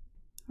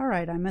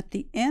 Alright, I'm at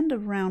the end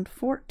of round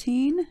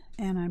 14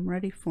 and I'm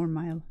ready for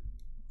my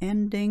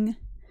ending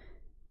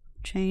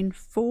chain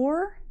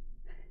 4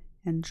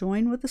 and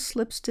join with a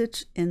slip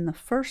stitch in the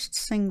first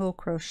single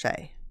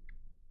crochet.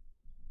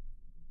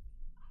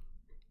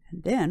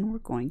 And then we're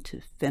going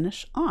to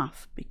finish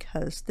off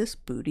because this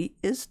bootie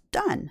is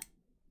done.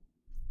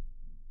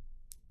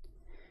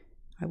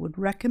 I would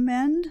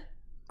recommend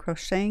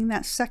crocheting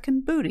that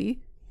second bootie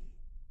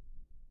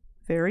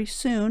very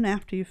soon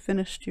after you've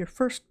finished your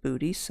first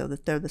bootie so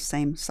that they're the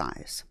same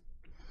size.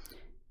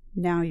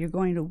 Now you're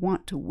going to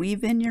want to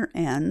weave in your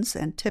ends,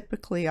 and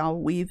typically I'll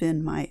weave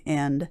in my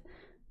end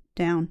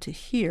down to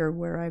here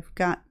where I've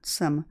got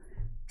some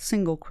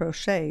single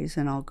crochets,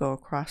 and I'll go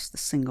across the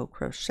single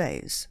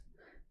crochets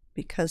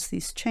because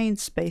these chain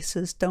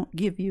spaces don't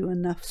give you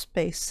enough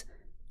space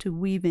to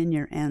weave in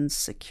your ends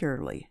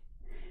securely.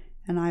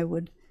 And I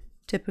would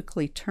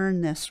typically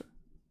turn this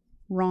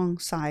wrong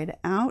side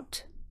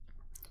out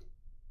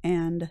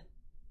and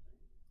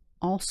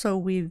also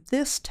weave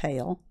this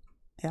tail.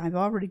 I've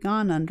already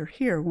gone under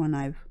here when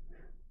I've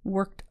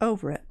worked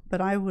over it, but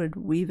I would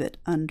weave it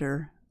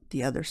under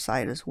the other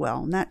side as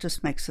well, and that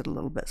just makes it a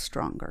little bit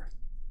stronger.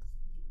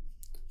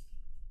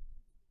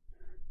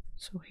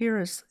 So here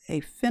is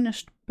a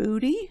finished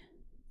bootie,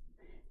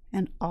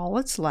 and all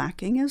it's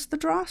lacking is the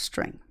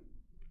drawstring.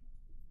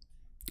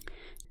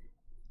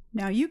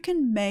 Now you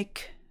can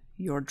make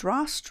your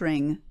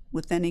drawstring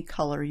with any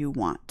color you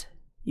want.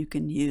 You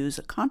can use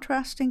a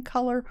contrasting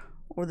color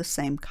or the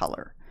same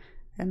color.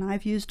 And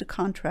I've used a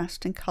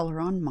contrasting color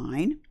on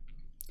mine.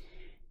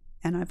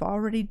 And I've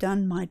already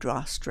done my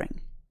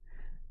drawstring.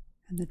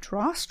 And the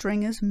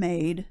drawstring is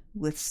made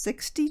with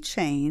 60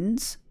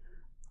 chains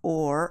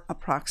or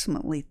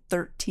approximately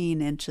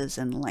 13 inches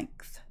in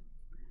length.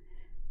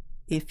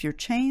 If your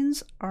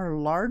chains are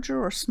larger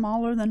or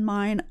smaller than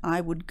mine, I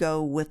would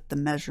go with the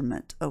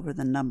measurement over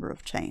the number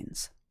of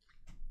chains.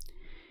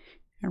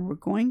 And we're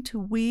going to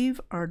weave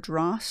our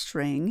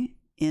drawstring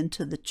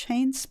into the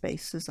chain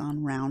spaces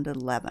on round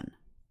 11.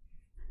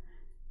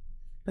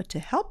 But to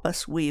help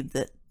us weave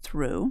it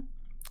through,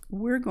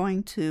 we're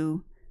going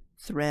to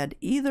thread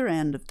either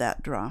end of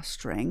that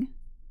drawstring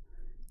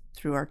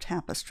through our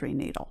tapestry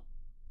needle.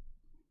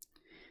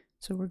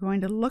 So we're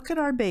going to look at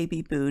our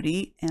baby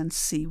bootie and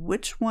see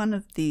which one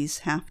of these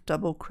half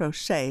double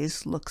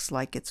crochets looks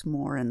like it's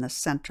more in the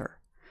center.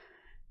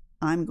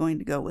 I'm going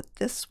to go with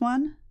this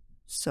one.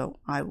 So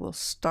I will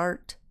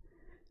start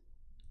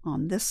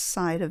on this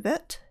side of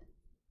it,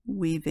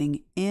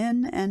 weaving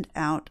in and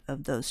out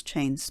of those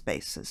chain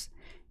spaces.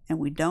 And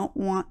we don't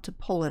want to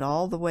pull it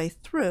all the way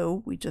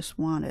through, we just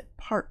want it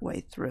part way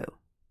through.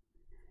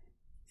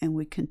 And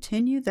we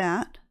continue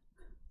that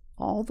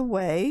all the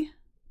way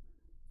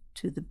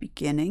to the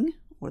beginning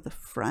or the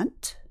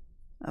front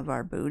of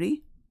our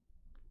bootie.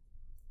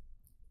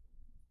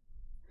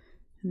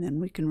 And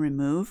then we can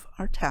remove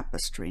our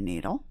tapestry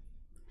needle.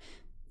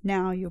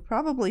 Now you'll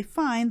probably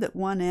find that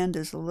one end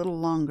is a little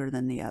longer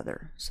than the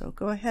other, so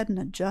go ahead and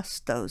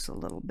adjust those a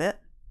little bit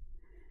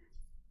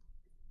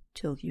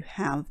till you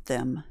have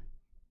them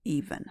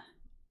even.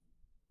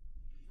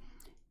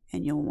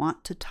 And you'll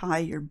want to tie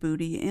your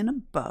bootie in a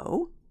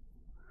bow.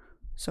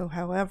 So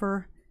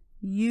however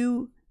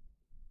you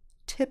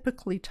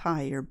typically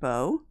tie your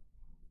bow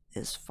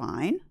is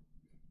fine.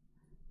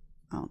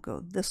 I'll go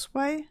this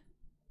way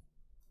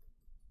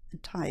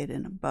and tie it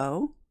in a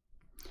bow.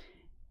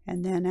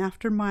 And then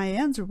after my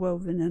ends are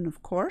woven in,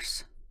 of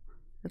course,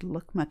 it'll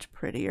look much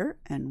prettier,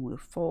 and we'll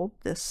fold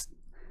this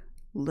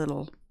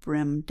little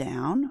brim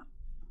down.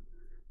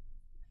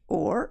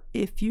 Or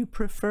if you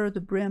prefer the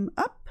brim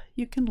up,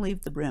 you can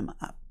leave the brim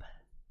up.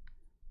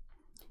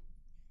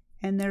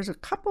 And there's a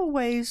couple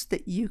ways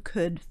that you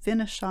could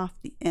finish off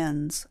the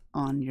ends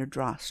on your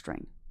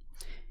drawstring.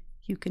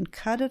 You can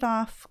cut it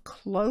off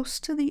close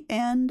to the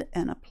end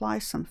and apply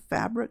some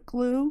fabric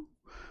glue,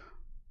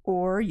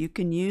 or you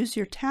can use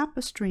your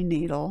tapestry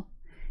needle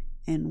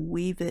and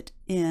weave it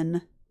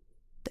in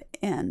the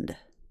end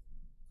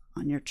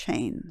on your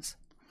chains.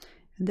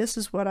 And this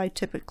is what I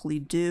typically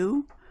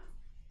do.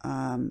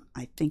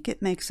 I think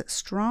it makes it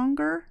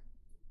stronger,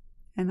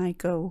 and I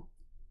go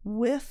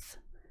with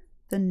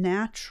the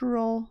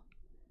natural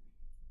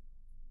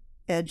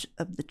edge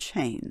of the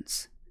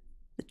chains.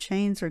 The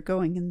chains are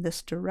going in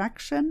this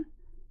direction,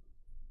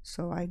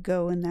 so I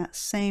go in that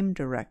same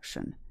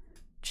direction.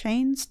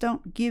 Chains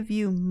don't give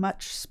you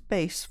much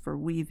space for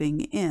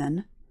weaving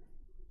in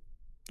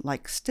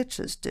like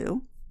stitches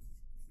do,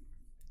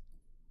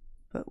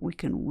 but we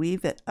can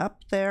weave it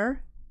up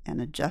there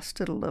and adjust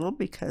it a little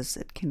because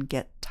it can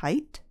get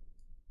tight,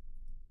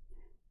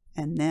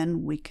 and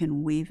then we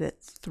can weave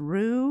it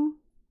through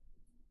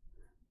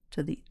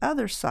to the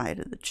other side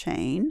of the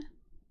chain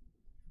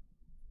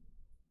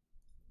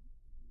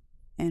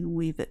and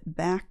weave it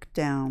back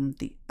down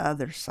the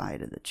other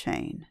side of the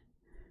chain,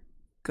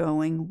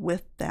 going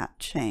with that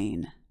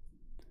chain.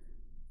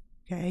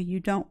 Okay, you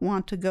don't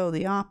want to go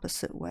the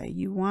opposite way.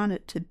 You want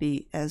it to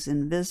be as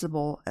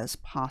invisible as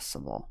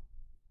possible.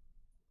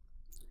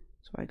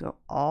 So I go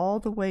all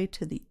the way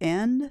to the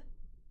end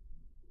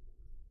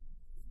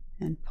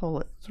and pull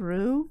it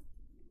through,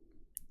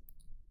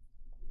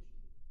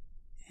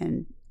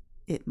 and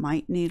it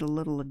might need a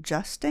little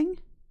adjusting,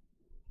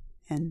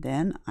 and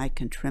then I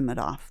can trim it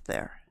off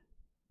there.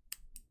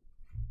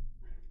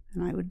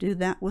 And I would do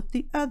that with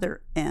the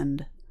other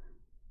end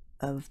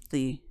of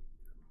the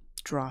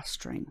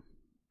drawstring.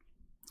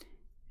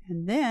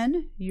 And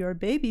then your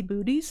baby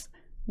booties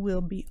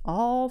will be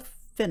all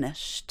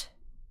finished.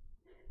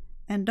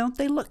 And don't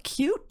they look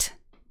cute?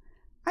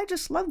 I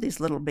just love these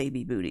little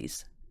baby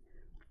booties.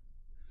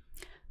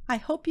 I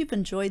hope you've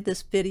enjoyed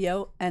this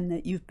video and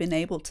that you've been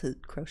able to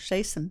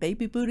crochet some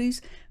baby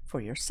booties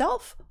for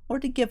yourself or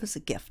to give as a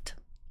gift.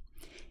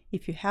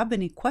 If you have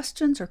any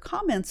questions or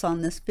comments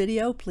on this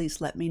video,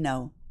 please let me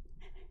know.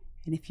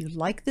 And if you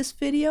like this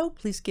video,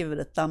 please give it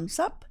a thumbs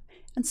up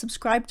and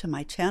subscribe to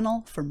my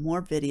channel for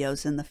more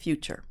videos in the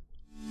future.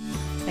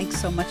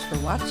 Thanks so much for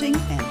watching,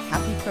 and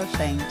happy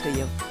crocheting to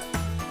you.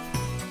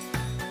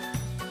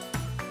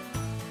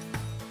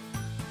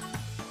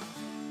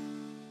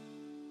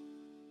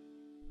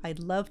 I'd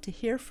love to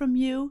hear from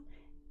you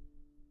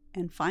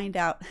and find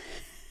out.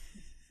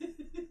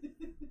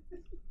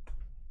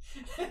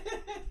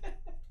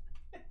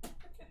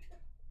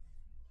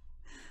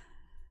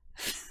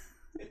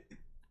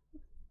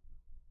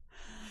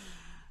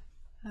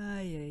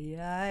 Ay, ay,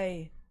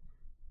 ay.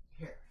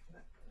 Here,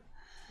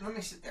 let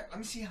me sit there. Let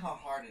me see how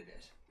hard it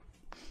is.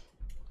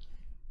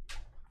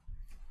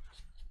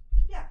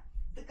 Yeah,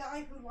 the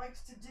guy who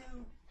likes to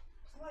do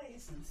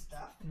plays and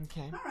stuff.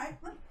 Okay. All right.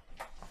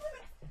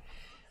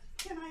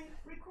 Can I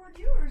record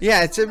you? Or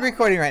Yeah, it's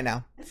recording right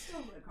now. It's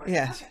still recording.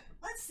 Yes. Okay,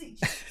 let's see.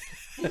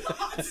 In the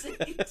hot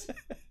seat.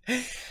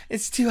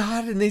 It's too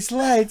hot in these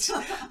lights.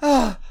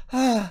 Oh,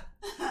 oh.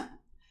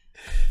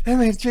 I'm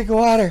going to drink of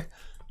water.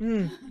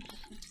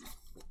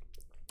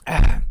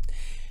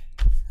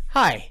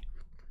 Hi.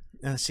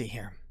 Let's see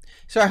here.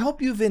 So I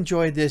hope you've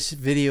enjoyed this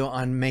video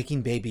on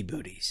making baby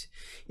booties.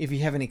 If you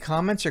have any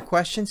comments or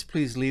questions,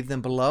 please leave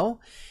them below.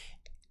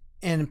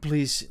 And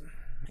please,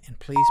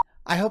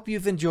 I hope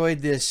you've enjoyed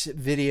this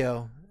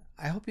video.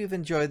 I hope you've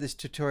enjoyed this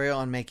tutorial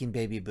on making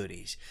baby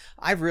booties.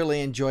 I've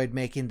really enjoyed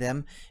making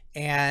them,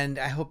 and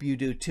I hope you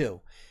do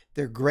too.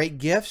 They're great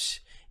gifts,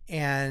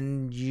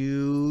 and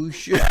you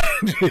should.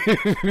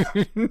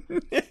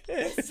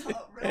 It's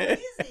so real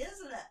easy,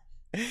 isn't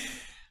it?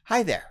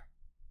 Hi there.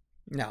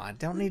 No, I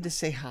don't need to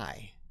say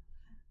hi.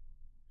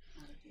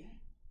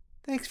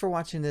 Thanks for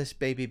watching this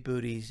baby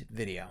booties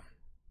video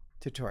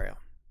tutorial.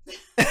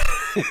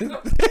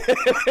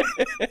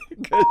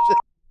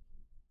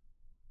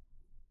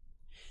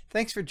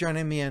 Thanks for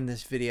joining me on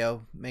this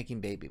video making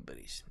baby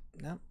booties.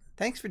 No,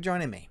 thanks for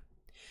joining me.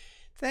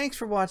 Thanks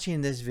for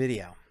watching this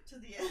video. To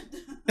the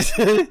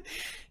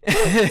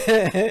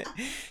end.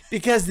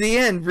 Because the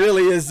end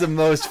really is the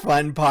most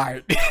fun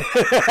part.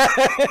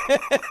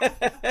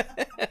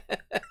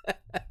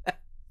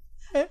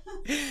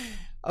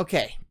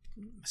 Okay,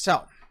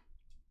 so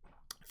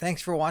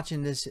thanks for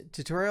watching this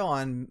tutorial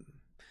on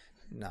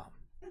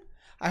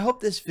I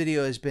hope this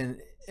video has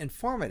been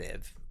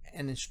informative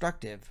and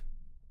instructive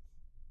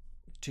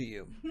to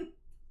you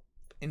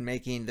in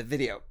making the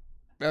video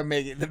or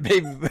making the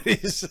baby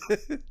booties.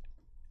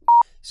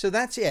 So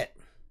that's it.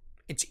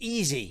 It's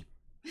easy.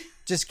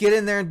 Just get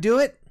in there and do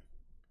it,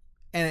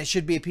 and it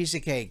should be a piece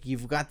of cake.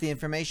 You've got the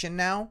information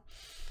now,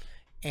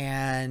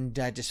 and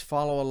just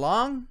follow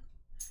along,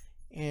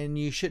 and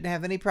you shouldn't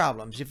have any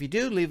problems. If you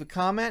do, leave a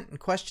comment and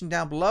question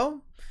down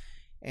below,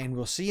 and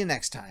we'll see you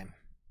next time.